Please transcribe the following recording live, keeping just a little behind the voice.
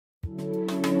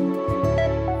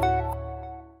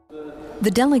The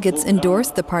delegates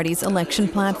endorsed the party's election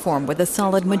platform with a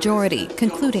solid majority,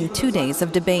 concluding 2 days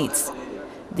of debates.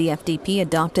 The FDP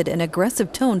adopted an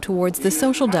aggressive tone towards the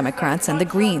Social Democrats and the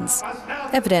Greens,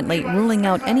 evidently ruling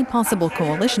out any possible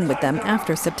coalition with them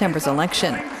after September's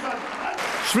election.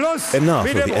 Enough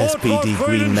of the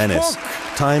SPD-Green menace.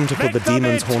 Time to put the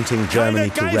demons haunting Germany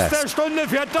to rest.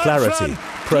 Clarity,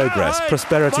 progress,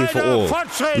 prosperity for all.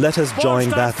 Let us join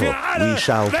battle. We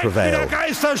shall prevail.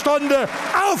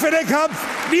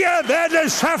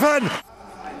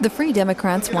 The Free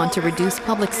Democrats want to reduce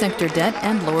public sector debt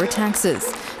and lower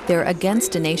taxes. They're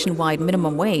against a nationwide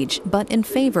minimum wage, but in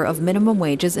favor of minimum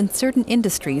wages in certain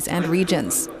industries and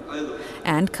regions.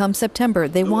 And come September,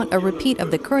 they want a repeat of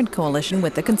the current coalition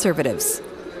with the Conservatives.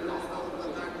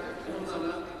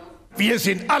 This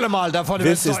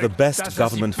is the best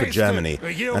government for Germany,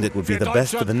 and it would be the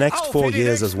best for the next 4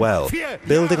 years as well,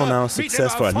 building on our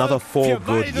success for another 4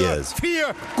 good years.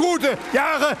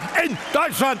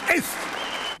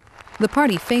 The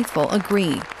party faithful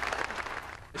agree.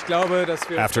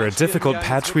 After a difficult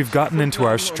patch, we've gotten into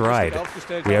our stride.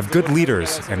 We have good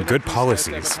leaders and good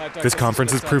policies. This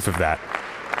conference is proof of that.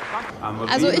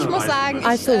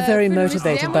 I feel very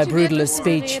motivated by Brudeler's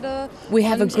speech. We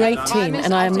have a great team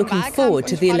and I am looking forward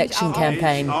to the election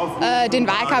campaign.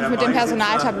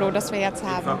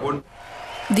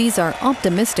 These are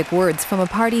optimistic words from a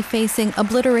party facing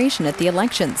obliteration at the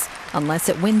elections, unless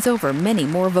it wins over many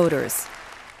more voters.